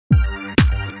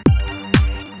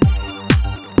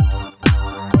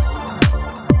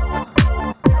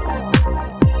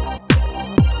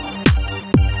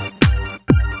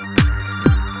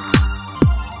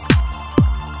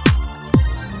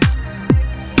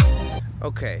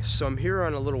Okay, so I'm here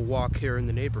on a little walk here in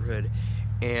the neighborhood,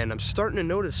 and I'm starting to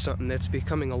notice something that's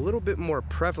becoming a little bit more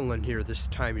prevalent here this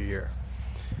time of year.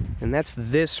 And that's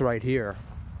this right here.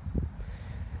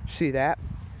 See that?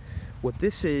 What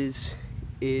this is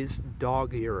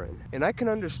dog urine. And I can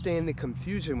understand the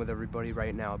confusion with everybody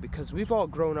right now, because we've all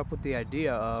grown up with the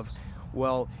idea of,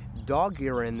 well, dog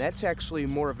urine, that's actually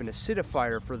more of an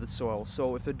acidifier for the soil.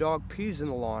 So if a dog pees in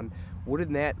the lawn,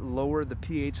 wouldn't that lower the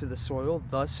pH of the soil,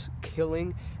 thus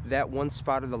killing that one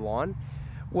spot of the lawn?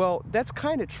 Well, that's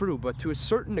kind of true, but to a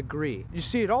certain degree. You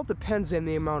see, it all depends on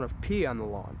the amount of pee on the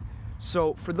lawn.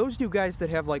 So for those of you guys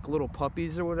that have like little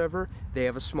puppies or whatever, they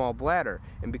have a small bladder,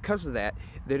 and because of that,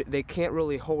 they can't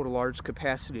really hold a large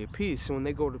capacity of pee. So when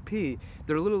they go to pee,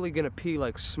 they're literally going to pee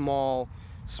like small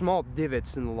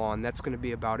divots in the lawn. That's going to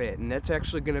be about it, and that's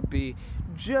actually going to be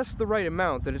just the right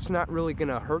amount that it's not really going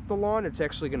to hurt the lawn. It's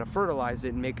actually going to fertilize it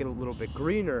and make it a little bit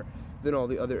greener than all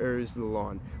the other areas of the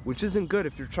lawn, which isn't good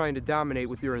if you're trying to dominate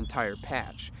with your entire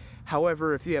patch.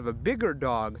 However, if you have a bigger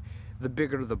dog, the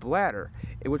bigger the bladder,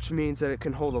 which means that it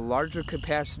can hold a larger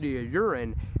capacity of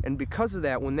urine, and because of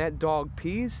that, when that dog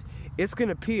pees, it's going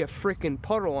to pee a freaking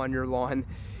puddle on your lawn,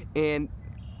 and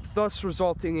thus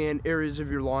resulting in areas of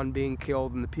your lawn being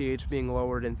killed and the pH being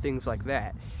lowered and things like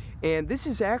that. And this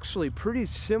is actually pretty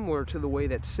similar to the way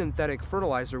that synthetic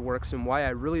fertilizer works, and why I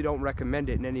really don't recommend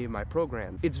it in any of my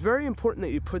programs. It's very important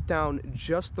that you put down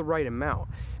just the right amount,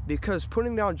 because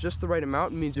putting down just the right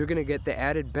amount means you're going to get the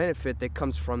added benefit that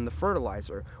comes from the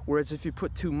fertilizer. Whereas if you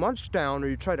put too much down or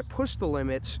you try to push the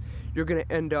limits, you're going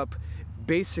to end up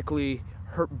basically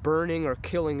burning or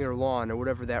killing your lawn, or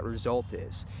whatever that result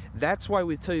is. That's why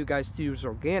we tell you guys to use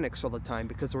organics all the time,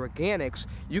 because organics,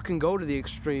 you can go to the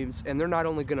extremes and they're not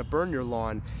only going to burn your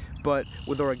lawn, but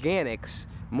with organics,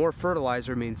 more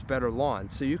fertilizer means better lawn.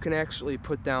 So you can actually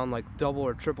put down like double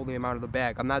or triple the amount of the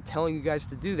bag. I'm not telling you guys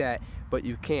to do that, but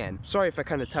you can. Sorry if I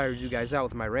kind of tired you guys out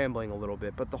with my rambling a little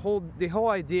bit, but the whole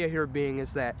idea here being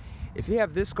is that if you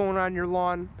have this going on in your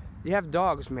lawn, you have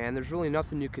dogs, man. There's really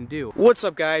nothing you can do. What's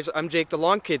up, guys? I'm Jake the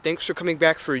Lawn Kid. Thanks for coming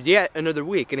back for yet another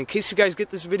week. And in case you guys get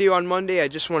this video on Monday, I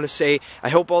just want to say I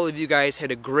hope all of you guys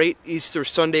had a great Easter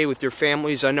Sunday with your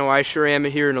families. I know I sure am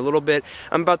here in a little bit.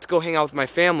 I'm about to go hang out with my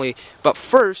family. But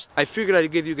first, I figured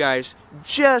I'd give you guys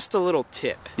just a little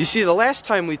tip. You see, the last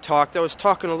time we talked, I was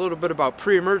talking a little bit about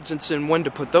pre-emergence and when to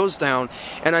put those down.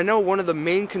 And I know one of the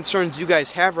main concerns you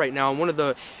guys have right now, and one of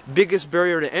the biggest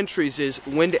barrier to entries, is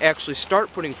when to actually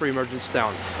start putting pre-emergence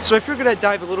down. So I figured I'd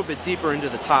dive a little bit deeper into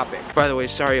the topic. By the way,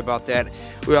 sorry about that.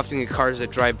 We often get cars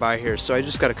that drive by here, so I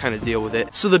just got to kind of deal with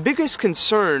it. So the biggest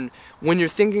concern when you're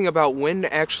thinking about when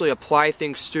to actually apply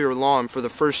things to your lawn for the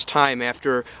first time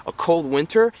after a cold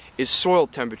winter is soil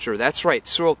temperature. That's right,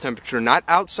 soil temperature. Not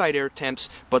outside air temps,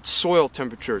 but soil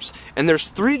temperatures. And there's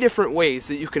 3 different ways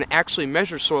that you can actually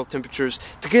measure soil temperatures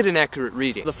to get an accurate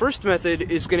reading. The first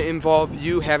method is going to involve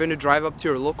you having to drive up to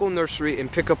your local nursery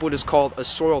and pick up what is called a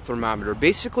soil thermometer.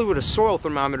 Basically what a soil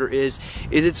thermometer is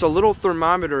it's a little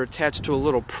thermometer attached to a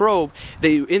little probe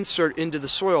that you insert into the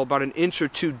soil about 1 inch or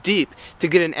 2 deep to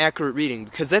get an accurate reading,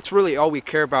 because that's really all we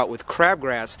care about with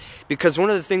crabgrass. Because one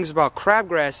of the things about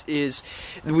crabgrass is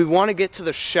we want to get to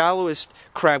the shallowest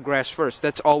crabgrass first.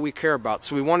 That's all we care about.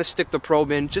 So we want to stick the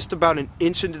probe in just about 1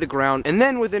 inch into the ground, and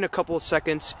then within a couple of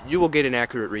seconds you will get an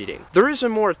accurate reading. There is a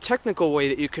more technical way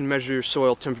that you can measure your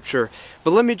soil temperature,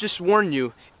 but let me just warn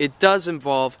you, it does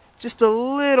involve just a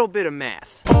little bit of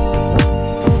math.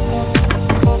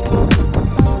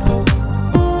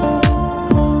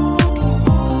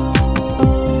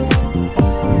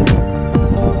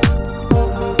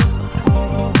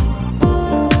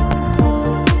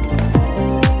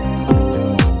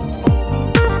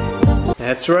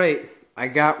 That's right, I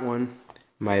got one.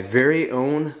 My very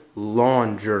own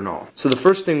lawn journal. So the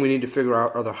first thing we need to figure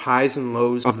out are the highs and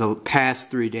lows of the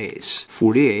past 3 days.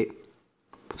 48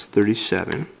 plus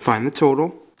 37. Find the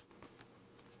total.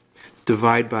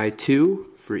 Divide by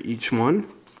 2 for each one.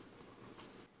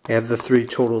 Add the 3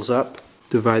 totals up.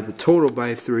 Divide the total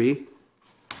by 3.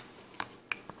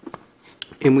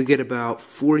 And we get about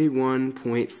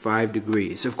 41.5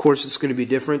 degrees. Of course, it's going to be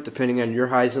different depending on your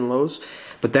highs and lows,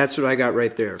 but that's what I got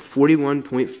right there,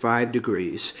 41.5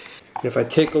 degrees. And if I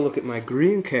take a look at my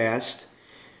greencast,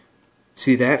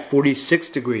 see that, 46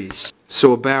 degrees.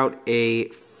 So about a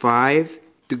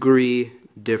 5-degree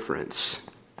difference.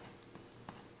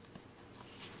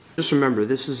 Just remember,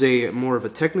 this is more of a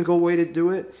technical way to do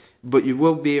it, but you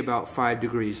will be about 5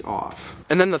 degrees off.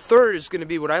 And then the third is going to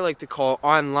be what I like to call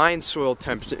online soil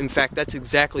temperature. In fact, that's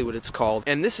exactly what it's called.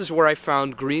 And this is where I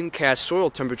found Greencast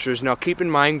soil temperatures. Now keep in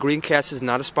mind, Greencast is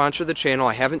not a sponsor of the channel.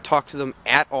 I haven't talked to them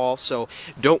at all, so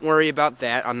don't worry about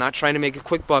that. I'm not trying to make a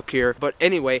quick buck here. But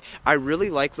anyway, I really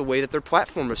like the way that their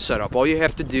platform is set up. All you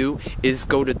have to do is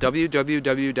go to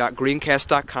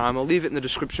www.greencast.com. I'll leave it in the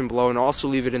description below, and I'll also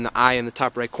leave it in the eye in the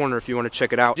top right corner if you want to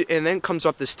check it out. And then comes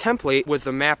up this template with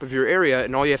a map of your area,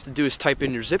 and all you have to do is type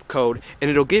in your zip code, and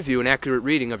it'll give you an accurate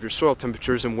reading of your soil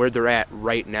temperatures and where they're at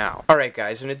right now. Alright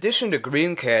guys, in addition to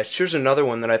Greencast, here's another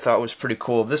one that I thought was pretty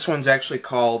cool. This one's actually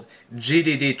called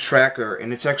GDD Tracker,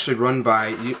 and it's actually run by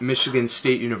Michigan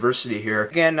State University here.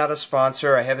 Again, not a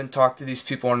sponsor. I haven't talked to these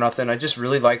people or nothing. I just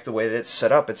really like the way that it's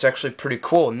set up. It's actually pretty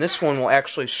cool, and this one will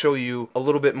actually show you a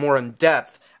little bit more in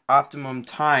depth optimum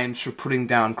times for putting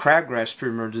down crabgrass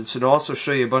pre-emergence. It'll also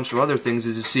show you a bunch of other things,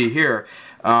 as you see here.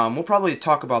 We'll probably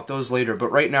talk about those later,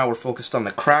 but right now we're focused on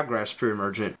the crabgrass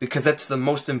pre-emergent because that's the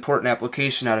most important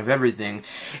application out of everything.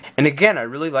 And again, I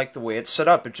really like the way it's set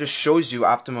up. It just shows you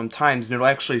optimum times, and it'll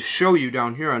actually show you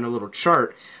down here on a little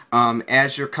chart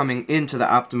as you're coming into the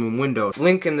optimum window.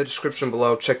 Link in the description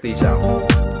below. Check these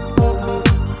out.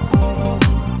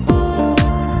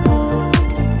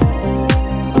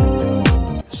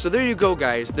 So there you go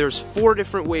guys, there's 4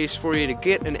 different ways for you to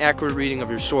get an accurate reading of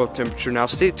your soil temperature. Now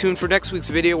stay tuned for next week's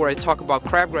video where I talk about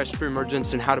crabgrass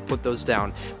pre-emergence and how to put those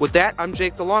down. With that, I'm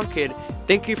Jake the Lawn Kid.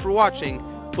 Thank you for watching.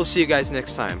 We'll see you guys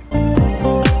next time.